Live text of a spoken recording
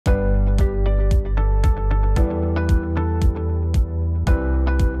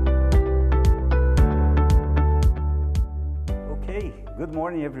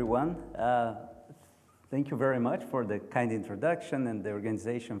morning, everyone. Thank you very much for the kind introduction and the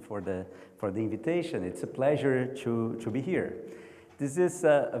organization for the invitation. It's a pleasure to be here. This is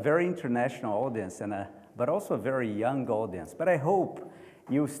a very international audience, but also a very young audience. But I hope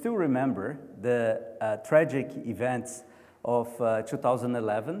you still remember the tragic events of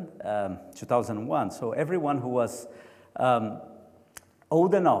 2011, 2001. So everyone who was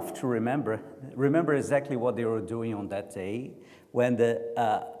old enough to remember exactly what they were doing on that day when the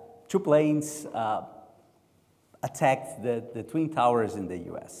two planes attacked the Twin Towers in the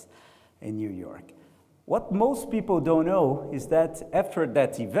US, in New York. What most people don't know is that after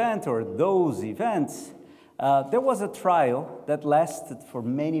that event or those events, there was a trial that lasted for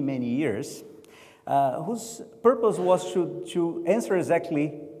many, many years, whose purpose was to answer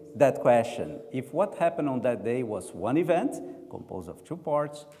exactly that question. If what happened on that day was one event, composed of two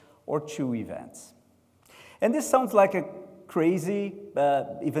parts, or two events. And this sounds like a crazy,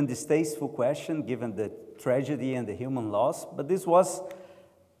 even distasteful question, given the tragedy and the human loss, but this was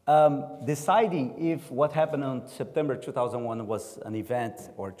deciding if what happened on September 2001 was an event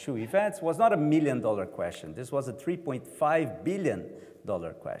or two events was not $1 million question. This was a $3.5 billion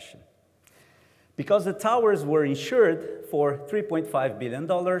question. Because the towers were insured for $3.5 billion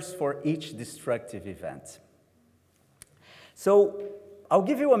for each destructive event. So I'll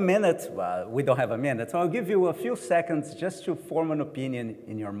give you a minute, we don't have a minute, so I'll give you a few seconds just to form an opinion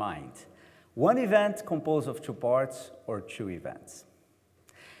in your mind. One event composed of two parts or two events.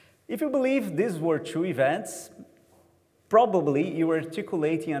 If you believe these were two events, probably you are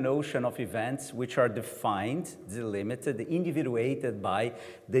articulating an ocean of events which are defined, delimited, individuated by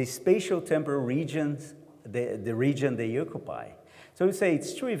the spatial-temporal regions, the region they occupy. So you say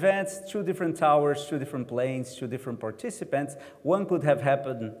it's two events, two different towers, two different planes, two different participants. One could have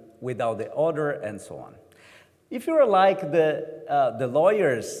happened without the other, and so on. If you're like the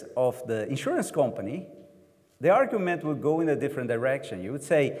lawyers of the insurance company, the argument would go in a different direction. You would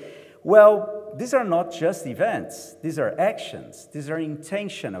say, well, these are not just events. These are actions. These are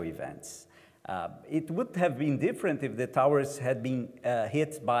intentional events. It would have been different if the towers had been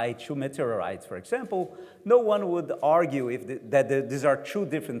hit by two meteorites, for example. No one would argue that these are two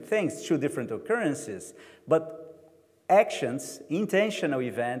different things, two different occurrences. But actions, intentional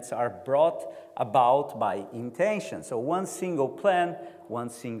events, are brought about by intention. So one single plan, one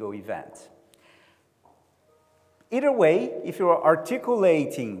single event. Either way, if you're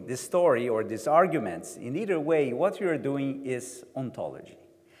articulating this story or these arguments, in either way, what you're doing is ontology.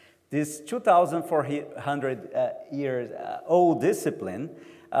 This 2,400 years old discipline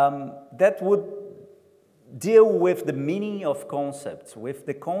that would deal with the meaning of concepts, with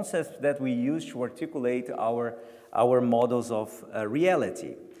the concepts that we use to articulate our models of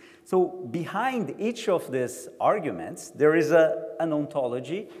reality. So behind each of these arguments, there is an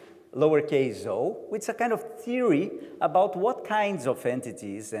ontology, lowercase o, which is a kind of theory about what kinds of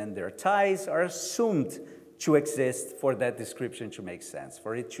entities and their ties are assumed to exist for that description to make sense,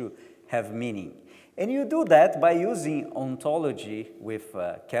 for it to have meaning. And you do that by using ontology with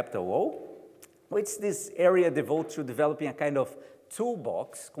capital O, which is this area devoted to developing a kind of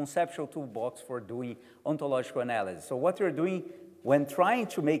toolbox, conceptual toolbox for doing ontological analysis. So what you're doing when trying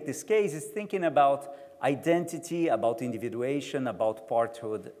to make this case is thinking about identity, about individuation, about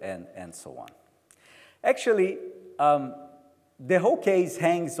parthood, and so on. Actually, the whole case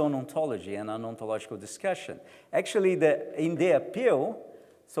hangs on ontology and on ontological discussion. Actually, in the appeal,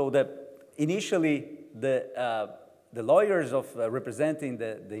 so initially the lawyers representing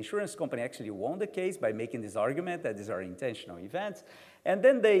the insurance company actually won the case by making this argument that these are intentional events. And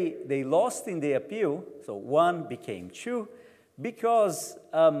then they lost in the appeal, so one became two, because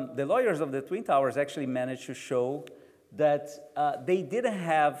the lawyers of the Twin Towers actually managed to show that they didn't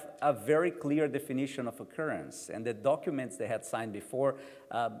have a very clear definition of occurrence, and the documents they had signed before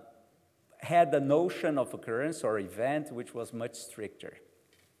had the notion of occurrence or event which was much stricter.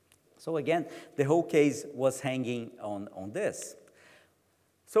 So again, the whole case was hanging on this.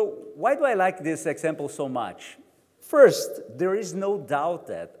 So why do I like this example so much? First, there is no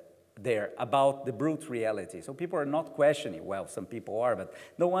doubt about the brute reality. So people are not questioning, well, some people are, but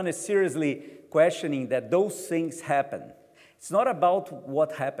no one is seriously questioning that those things happen. It's not about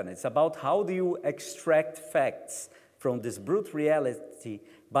what happened, it's about how do you extract facts from this brute reality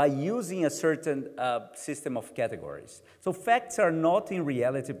by using a certain system of categories. So facts are not in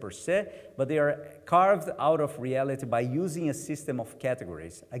reality per se, but they are carved out of reality by using a system of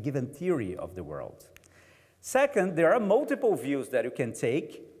categories, a given theory of the world. Second, there are multiple views that you can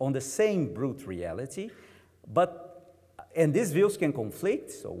take on the same brute reality, but And these views can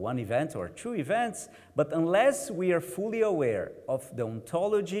conflict, so one event or two events, but unless we are fully aware of the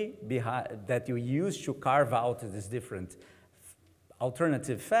ontology that you use to carve out these different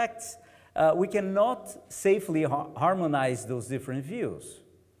alternative facts, we cannot safely harmonize those different views.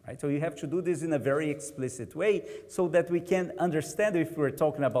 Right? So you have to do this in a very explicit way so that we can understand if we're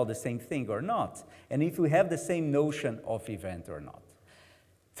talking about the same thing or not, and if we have the same notion of event or not.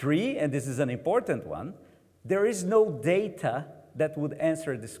 3, and this is an important one, there is no data that would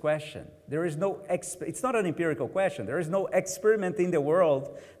answer this question. There is no, it's not an empirical question. There is no experiment in the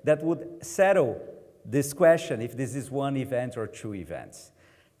world that would settle this question if this is one event or two events.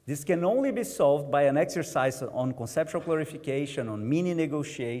 This can only be solved by an exercise on conceptual clarification, on meaning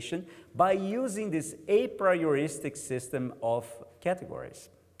negotiation, by using this a prioristic system of categories.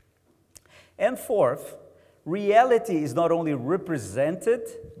 And 4th, reality is not only represented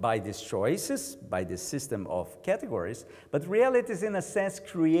by these choices, by this system of categories, but reality is in a sense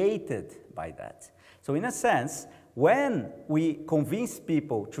created by that. So in a sense, when we convince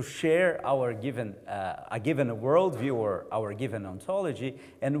people to share our given, a given worldview or our given ontology,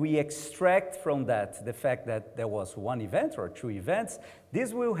 and we extract from that the fact that there was one event or two events,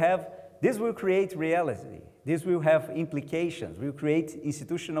 this will create reality. This will have implications. We'll create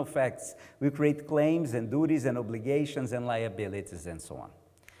institutional facts. We'll create claims and duties and obligations and liabilities and so on.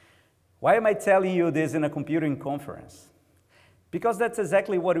 Why am I telling you this in a computing conference? Because that's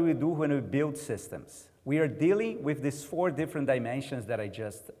exactly what we do when we build systems. We are dealing with these 4 different dimensions that I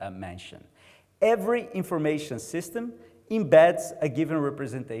just mentioned. Every information system embeds a given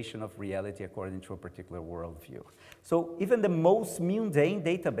representation of reality according to a particular worldview. So even the most mundane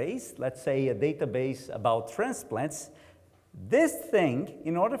database, let's say a database about transplants, this thing,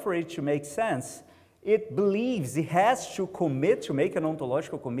 in order for it to make sense, it believes it has to commit, to make an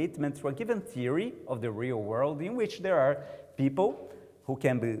ontological commitment to a given theory of the real world in which there are people who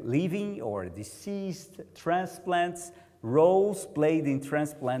can be living or deceased, transplants, roles played in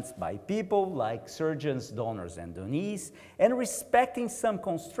transplants by people like surgeons, donors, and donees, and respecting some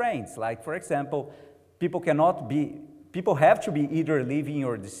constraints, like, for example, people have to be either living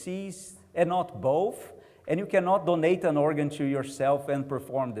or deceased, and not both, and you cannot donate an organ to yourself and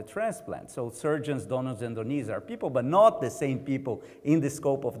perform the transplant. So surgeons, donors, and donees are people, but not the same people in the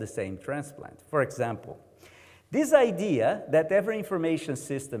scope of the same transplant. For example, this idea that every information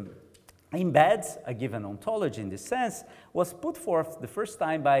system embeds a given ontology in this sense was put forth the first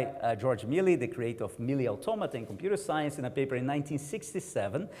time by George Milley, the creator of Milley Automata in computer science, in a paper in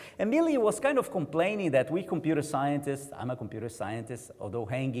 1967. And Milley was kind of complaining that we computer scientists, I'm a computer scientist, although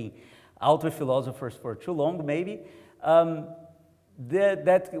hanging out with philosophers for too long maybe,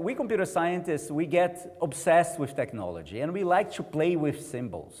 that we computer scientists, we get obsessed with technology and we like to play with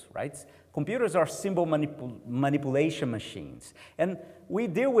symbols, right? Computers are symbol manipulation machines. And we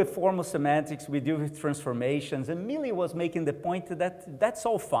deal with formal semantics, we deal with transformations, and Milley was making the point that that's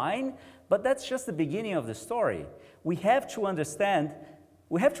all fine, but that's just the beginning of the story. We have to understand,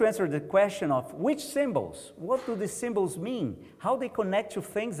 we have to answer the question of which symbols, what do these symbols mean, how they connect to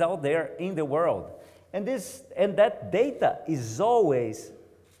things out there in the world. And that data is always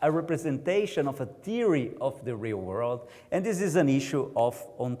a representation of a theory of the real world, and this is an issue of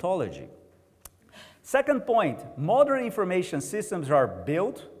ontology. Second point, modern information systems are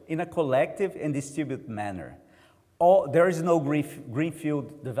built in a collective and distributed manner. There is no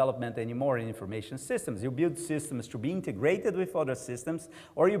greenfield development anymore in information systems. You build systems to be integrated with other systems,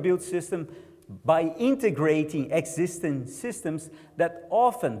 or you build systems by integrating existing systems that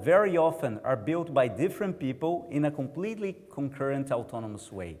often, very often, are built by different people in a completely concurrent,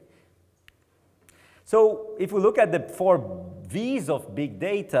 autonomous way. So if we look at the 4 V's of big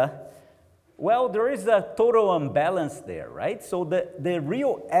data, well, there is a total imbalance there, right? So the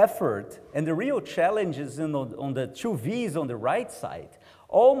real effort and the real challenges on the 2 V's on the right side,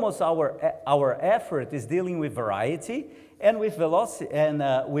 almost our effort is dealing with variety and with velocity and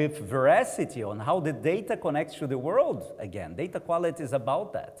with veracity on how the data connects to the world. Again, data quality is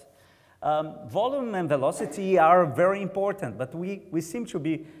about that. Volume and velocity are very important, but we seem to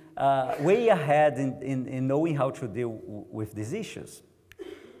be way ahead in knowing how to deal with these issues.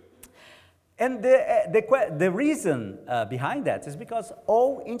 And the reason behind that is because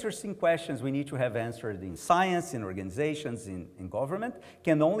all interesting questions we need to have answered in science, in organizations, in government,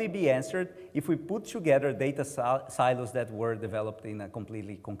 can only be answered if we put together data silos that were developed in a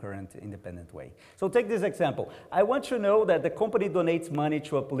completely concurrent, independent way. So take this example. I want to know that the company donates money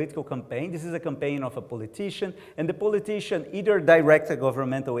to a political campaign. This is a campaign of a politician, and the politician either directs a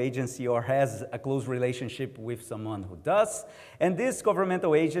governmental agency or has a close relationship with someone who does. And this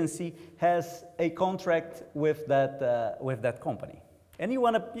governmental agency has has a contract with that company. And you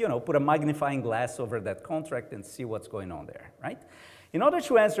want to, put a magnifying glass over that contract and see what's going on there, right? In order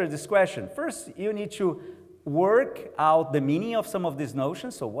to answer this question, first you need to work out the meaning of some of these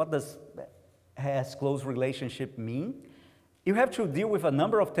notions. So what does has close relationship mean? You have to deal with a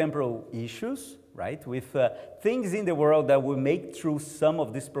number of temporal issues, right? With things in the world that will make true some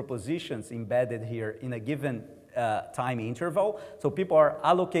of these propositions embedded here in a given time interval. So people are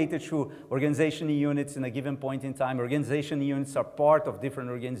allocated to organizational units in a given point in time. Organizational units are part of different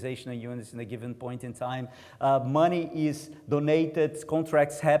organizational units in a given point in time. Money is donated,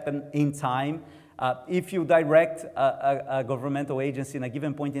 contracts happen in time. If you direct a governmental agency in a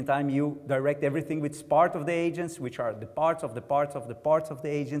given point in time, you direct everything which is part of the agents, which are the parts of the parts of the parts of the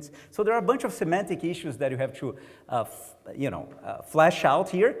agents. So there are a bunch of semantic issues that you have to, flesh out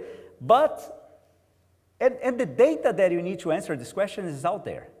here. And the data that you need to answer this question is out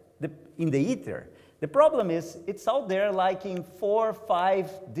there, in the ether. The problem is, it's out there like in 4 or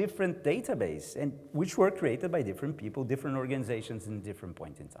 5 different databases, and which were created by different people, different organizations in different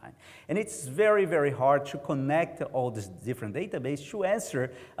point in time. And it's very, very hard to connect all these different databases to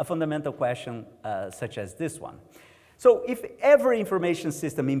answer a fundamental question such as this one. So if every information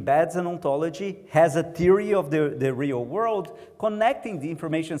system embeds an ontology, has a theory of the real world, connecting the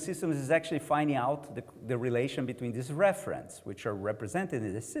information systems is actually finding out the relation between these referents, which are represented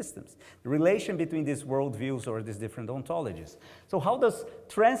in the systems, the relation between these worldviews or these different ontologies. So how does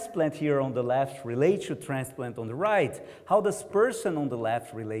transplant here on the left relate to transplant on the right? How does person on the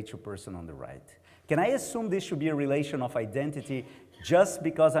left relate to person on the right? Can I assume this should be a relation of identity just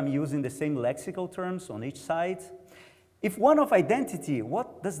because I'm using the same lexical terms on each side? If one of identity,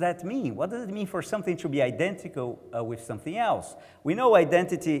 what does that mean? What does it mean for something to be identical with something else? We know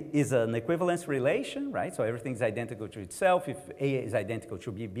identity is an equivalence relation, right? So everything's identical to itself. If A is identical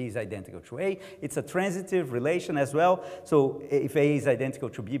to B, B is identical to A. It's a transitive relation as well. So if A is identical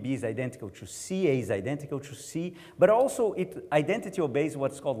to B, B is identical to C, A is identical to C. But also identity obeys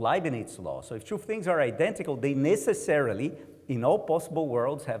what's called Leibniz law. So if two things are identical, they necessarily, in all possible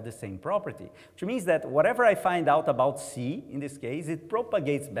worlds, have the same property, which means that whatever I find out about C, in this case, it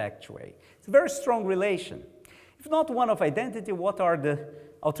propagates back to A. It's a very strong relation. If not one of identity, what are the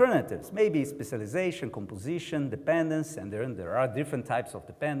alternatives? Maybe specialization, composition, dependence, and then there are different types of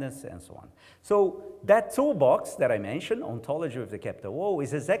dependence, and so on. So that toolbox that I mentioned, ontology with the capital O,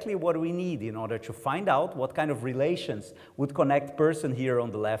 is exactly what we need in order to find out what kind of relations would connect person here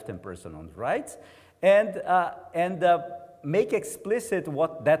on the left and person on the right, and make explicit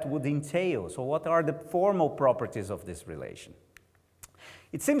what that would entail. So what are the formal properties of this relation?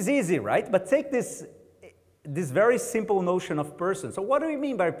 It seems easy, right? But take this very simple notion of person. So what do we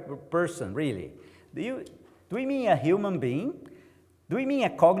mean by person, really? Do we mean a human being? Do we mean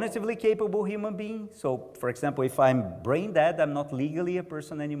a cognitively capable human being? So, for example, if I'm brain dead, I'm not legally a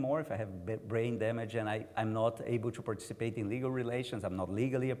person anymore. If I have brain damage and I'm not able to participate in legal relations, I'm not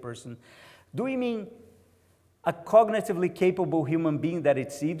legally a person. Do we mean a cognitively capable human being that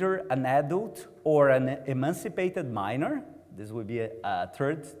it's either an adult or an emancipated minor? This would be a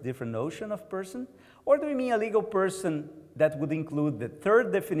third different notion of person. Or do we mean a legal person that would include the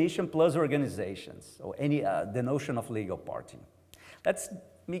third definition plus organizations, or the notion of legal party?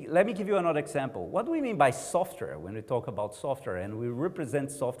 Let me give you another example. What do we mean by software when we talk about software and we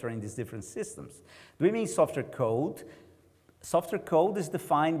represent software in these different systems? Do we mean software code? Software code is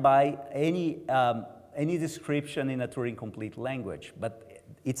defined by any description in a Turing-complete language, but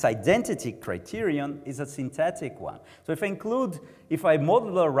its identity criterion is a syntactic one. So if I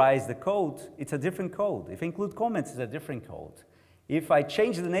modularize the code, it's a different code. If I include comments, it's a different code. If I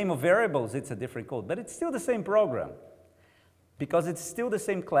change the name of variables, it's a different code, but it's still the same program because it's still the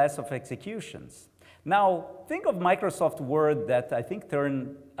same class of executions. Now, think of Microsoft Word that I think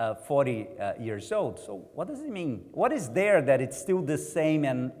turned 40 years old. So what does it mean? What is there that it's still the same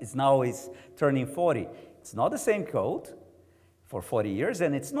and now is turning 40? It's not the same code for 40 years,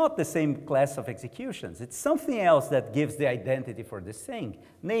 and it's not the same class of executions. It's something else that gives the identity for this thing,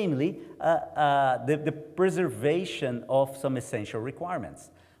 namely the preservation of some essential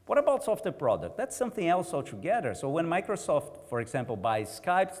requirements. What about software product? That's something else altogether. So when Microsoft, for example, buys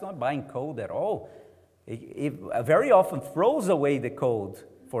Skype, it's not buying code at all. It very often throws away the code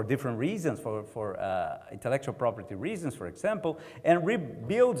for different reasons, for intellectual property reasons, for example, and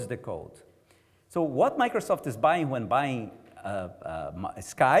rebuilds the code. So what Microsoft is buying when buying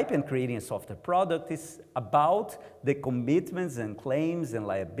Skype and creating a software product is about the commitments and claims and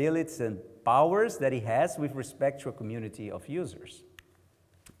liabilities and powers that it has with respect to a community of users.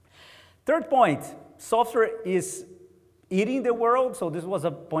 Third point, software is eating the world. So this was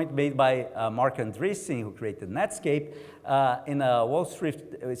a point made by Mark Andreessen, who created Netscape, in a Wall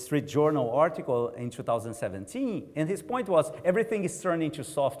Street Journal article in 2017. And his point was, everything is turned into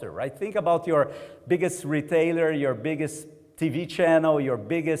software, right? Think about your biggest retailer, your biggest TV channel, your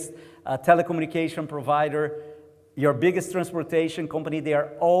biggest telecommunication provider, your biggest transportation company. They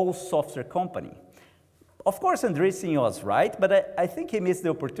are all software company. Of course, Andreessen was right, but I think he missed the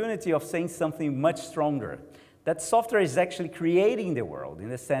opportunity of saying something much stronger. That software is actually creating the world in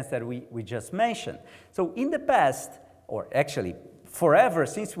the sense that we just mentioned. So in the past, or actually forever,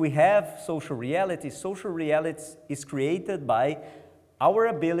 since we have social reality is created by our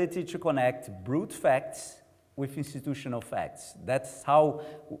ability to connect brute facts with institutional facts. That's how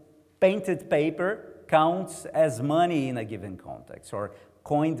painted paper counts as money in a given context, or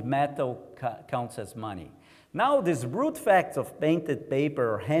coined metal counts as money. Now, these brute facts of painted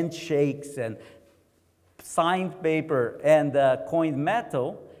paper, or handshakes, and signed paper, and coined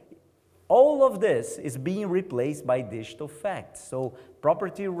metal, all of this is being replaced by digital facts. So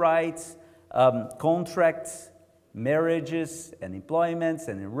property rights, contracts, marriages, and employments,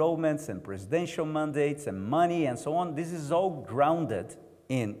 and enrollments, and presidential mandates, and money, and so on, this is all grounded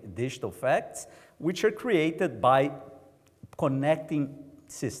in digital facts, which are created by connecting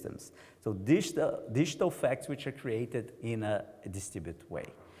systems. So digital facts which are created in a distributed way.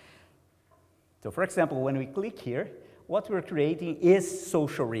 So for example, when we click here, what we're creating is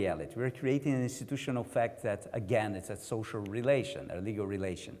social reality. We're creating an institutional fact that, again, it's a social relation, a legal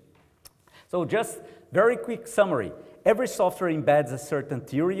relation. So just very quick summary. Every software embeds a certain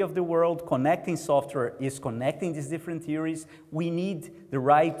theory of the world. Connecting software is connecting these different theories. We need the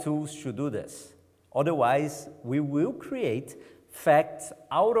right tools to do this. Otherwise, we will create facts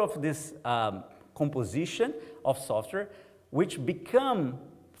out of this composition of software, which become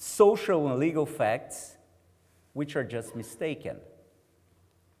social and legal facts, which are just mistaken.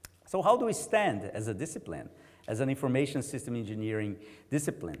 So how do we stand as a discipline, as an information system engineering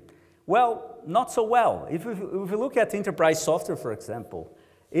discipline? Well, not so well. If we look at enterprise software, for example,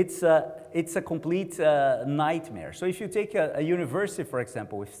 it's a complete nightmare. So if you take a university, for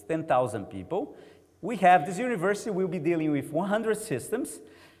example, with 10,000 people, we have this university will be dealing with 100 systems.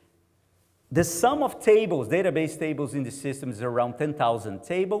 The sum of tables, database tables in the system is around 10,000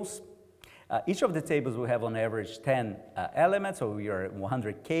 tables. Each of the tables will have on average 10 elements, so we are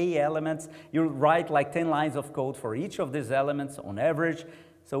 100K elements. You write like 10 lines of code for each of these elements on average.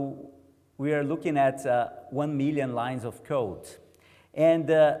 So we are looking at 1 million lines of code. And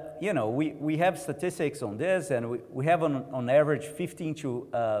you know, we have statistics on this, and we have on average 15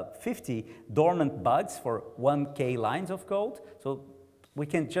 to 50 dormant bugs for 1K lines of code. So we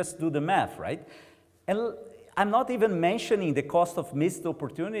can just do the math, right? And I'm not even mentioning the cost of missed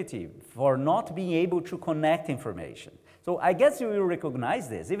opportunity for not being able to connect information. So I guess you will recognize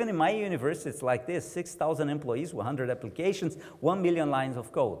this. Even in my university, it's like this: 6,000 employees, 100 applications, 1 million lines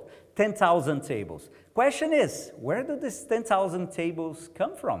of code, 10,000 tables. Question is, where do these 10,000 tables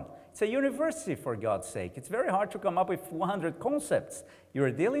come from? It's a university, for God's sake. It's very hard to come up with 100 concepts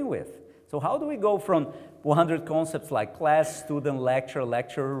you're dealing with. So how do we go from 100 concepts like class, student, lecture,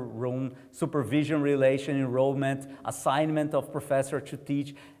 lecture room, supervision, relation, enrollment, assignment of professor to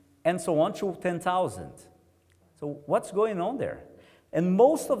teach, and so on, to 10,000? So what's going on there? And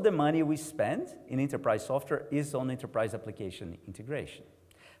most of the money we spend in enterprise software is on enterprise application integration.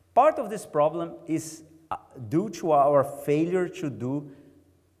 Part of this problem is due to our failure to do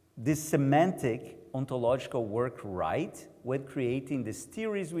this semantic ontological work right when creating these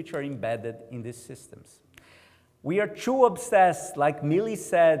theories which are embedded in these systems. We are too obsessed, like Milley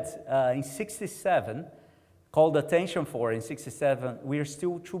said in 67, called attention for in 67, we are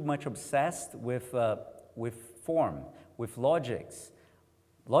still too much obsessed with form, with logics.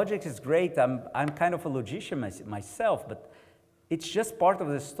 Logic is great. I'm kind of a logician myself, but it's just part of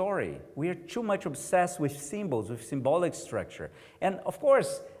the story. We are too much obsessed with symbols, with symbolic structure. And of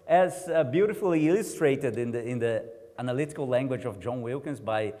course, as beautifully illustrated in the analytical language of John Wilkins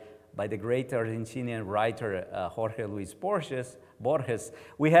by the great Argentinian writer Jorge Luis Borges,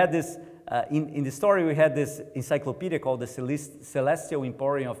 we had this, in the story we had this encyclopedia called the Celestial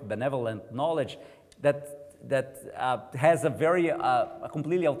Emporium of Benevolent Knowledge that has a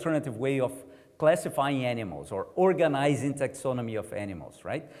completely alternative way of classifying animals or organizing taxonomy of animals,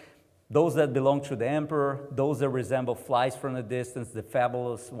 right? Those that belong to the emperor, those that resemble flies from a distance, the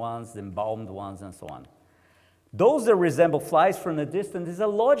fabulous ones, the embalmed ones, and so on. Those that resemble flies from a distance is a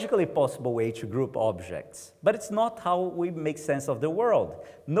logically possible way to group objects, but it's not how we make sense of the world.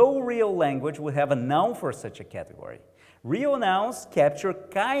 No real language would have a noun for such a category. Real nouns capture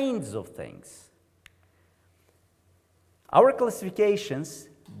kinds of things. Our classifications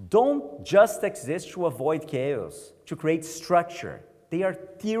don't just exist to avoid chaos, to create structure. They are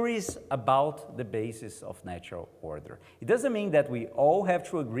theories about the basis of natural order. It doesn't mean that we all have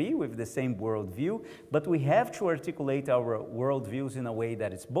to agree with the same worldview, but we have to articulate our worldviews in a way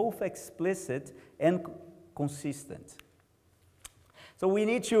that is both explicit and consistent. So we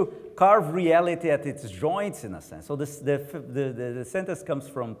need to carve reality at its joints, in a sense. So the sentence comes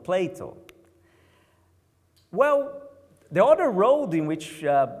from Plato. Well, the other road in which,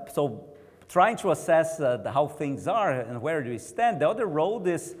 trying to assess how things are and where do we stand, the other road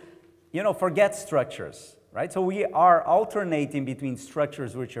is, forget structures, right? So we are alternating between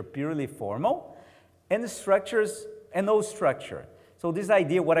structures which are purely formal and structures and no structure. So this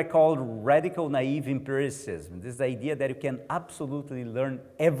idea, what I call radical naive empiricism, this idea that you can absolutely learn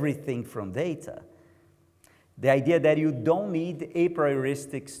everything from data. The idea that you don't need a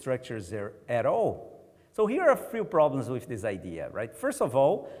prioristic structures there at all. So here are a few problems with this idea, right? First of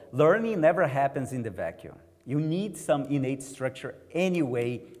all, learning never happens in the vacuum. You need some innate structure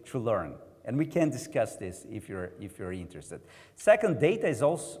anyway to learn. And we can discuss this if you're interested. Second, data is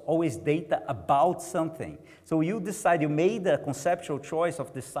always data about something. So you made a conceptual choice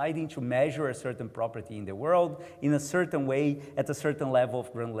of deciding to measure a certain property in the world in a certain way, at a certain level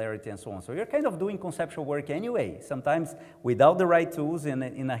of granularity and so on. So you're kind of doing conceptual work anyway, sometimes without the right tools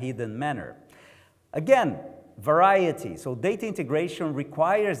in a hidden manner. Again, variety. So data integration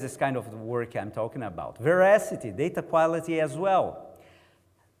requires this kind of work I'm talking about. Veracity, data quality as well.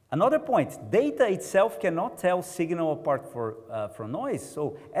 Another point, data itself cannot tell signal apart from noise.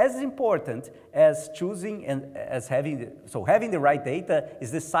 So as important as choosing and as having the right data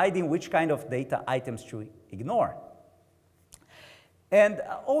is deciding which kind of data items to ignore. And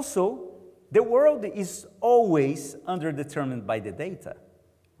also, the world is always underdetermined by the data,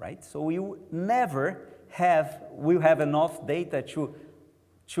 right? So will have enough data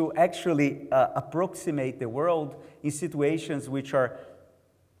to actually approximate the world in situations which are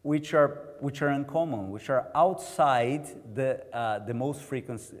uncommon, which are outside the most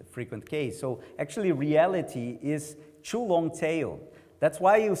frequent case. So actually reality is too long tail. That's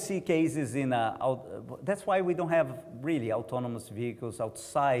why you see cases that's why we don't have really autonomous vehicles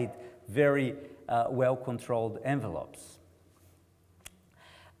outside very well-controlled envelopes.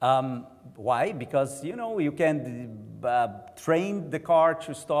 Why? Because, you can train the car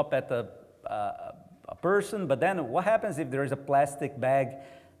to stop at a person, but then what happens if there is a plastic bag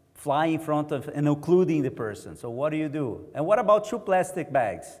flying in front of and occluding the person? So what do? And what about two plastic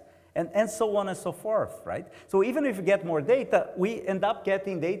bags? And so on and so forth, right? So even if you get more data, we end up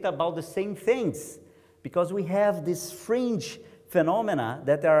getting data about the same things because we have these fringe phenomena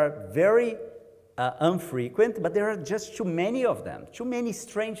that are very infrequent, but there are just too many of them, too many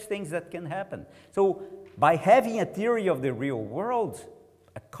strange things that can happen. So by having a theory of the real world,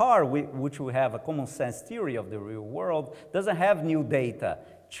 a car which will have a common sense theory of the real world doesn't have new data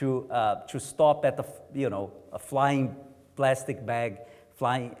to stop at a flying plastic bag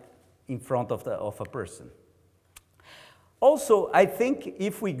flying in front of a person. Also, I think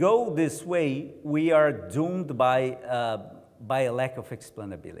if we go this way, we are doomed by a lack of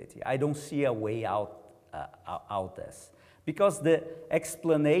explainability. I don't see a way out this. Because the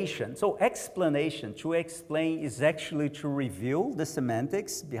explanation, to explain is actually to reveal the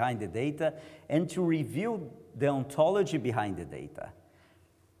semantics behind the data and to reveal the ontology behind the data.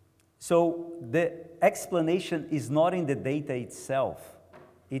 So the explanation is not in the data itself.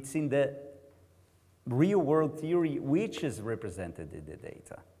 It's in the real-world theory which is represented in the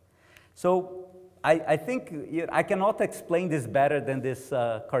data. So I think I cannot explain this better than this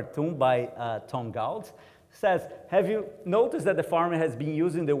cartoon by Tom Galdt. Says, have you noticed that the farmer has been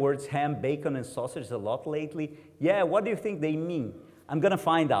using the words ham, bacon, and sausage a lot lately? Yeah, what do you think they mean? I'm going to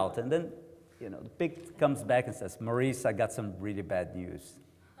find out. And then, the pig comes back and says, Maurice, I got some really bad news.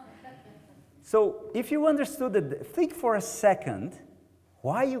 So if you understood it, think for a second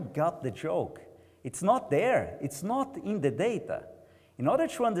why you got the joke. It's not there. It's not in the data. In order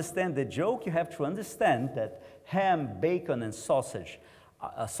to understand the joke, you have to understand that ham, bacon, and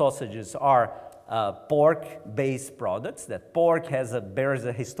sausages are pork-based products, that pork bears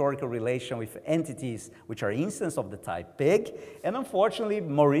a historical relation with entities which are instances of the type pig, and unfortunately,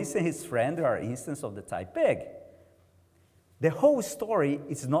 Maurice and his friend are instances of the type pig. The whole story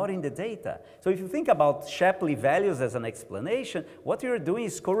is not in the data. So if you think about Shapley values as an explanation, what you're doing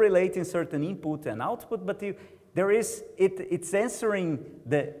is correlating certain input and output, but it's answering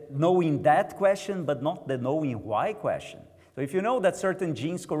the knowing that question, but not the knowing why question. So if you know that certain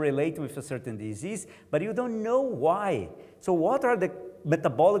genes correlate with a certain disease, but you don't know why. So what are the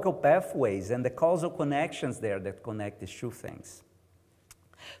metabolical pathways and the causal connections there that connect these two things.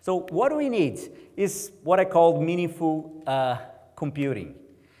 So what we need is what I call meaningful computing.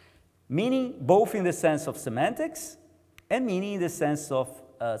 Meaning both in the sense of semantics and meaning in the sense of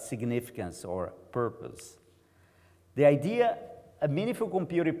significance or purpose. The idea, a meaningful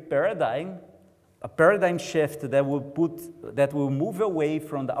computing paradigm, a paradigm shift that will move away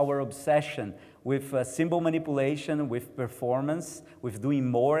from our obsession with symbol manipulation, with performance, with doing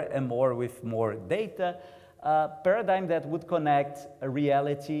more and more with more data, a paradigm that would connect a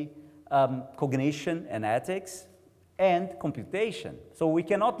reality, cognition and ethics, and computation. So we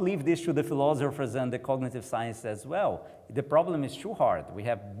cannot leave this to the philosophers and the cognitive science as well. The problem is too hard. We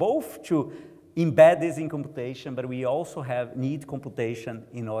have both to embed this in computation, but we also need computation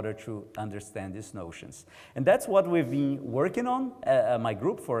in order to understand these notions. And that's what we've been working on, my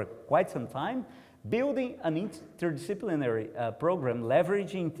group, for quite some time, building an interdisciplinary program,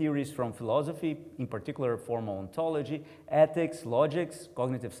 leveraging theories from philosophy, in particular formal ontology, ethics, logics,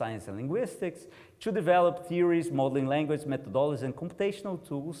 cognitive science and linguistics, to develop theories, modeling language, methodologies, and computational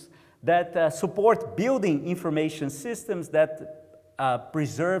tools that support building information systems that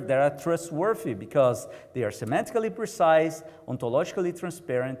that are trustworthy because they are semantically precise, ontologically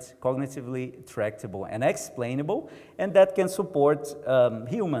transparent, cognitively tractable and explainable, and that can support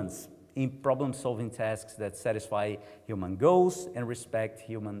humans in problem-solving tasks that satisfy human goals and respect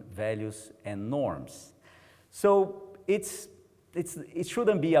human values and norms. So it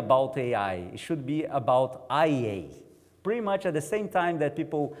shouldn't be about AI, it should be about IA. Pretty much at the same time that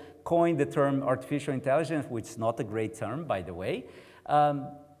people coined the term artificial intelligence, which is not a great term, by the way,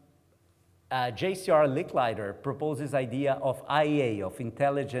 J.C.R. Licklider proposes idea of IA, of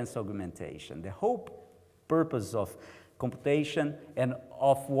intelligence augmentation. The whole purpose of computation and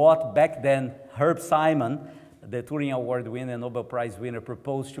of what back then Herb Simon, the Turing Award winner, Nobel Prize winner,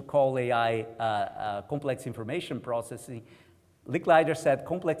 proposed to call AI complex information processing. Licklider said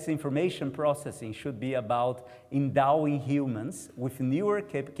complex information processing should be about endowing humans with newer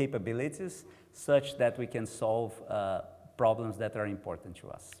capabilities such that we can solve problems that are important to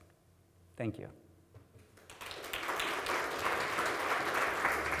us. Thank you.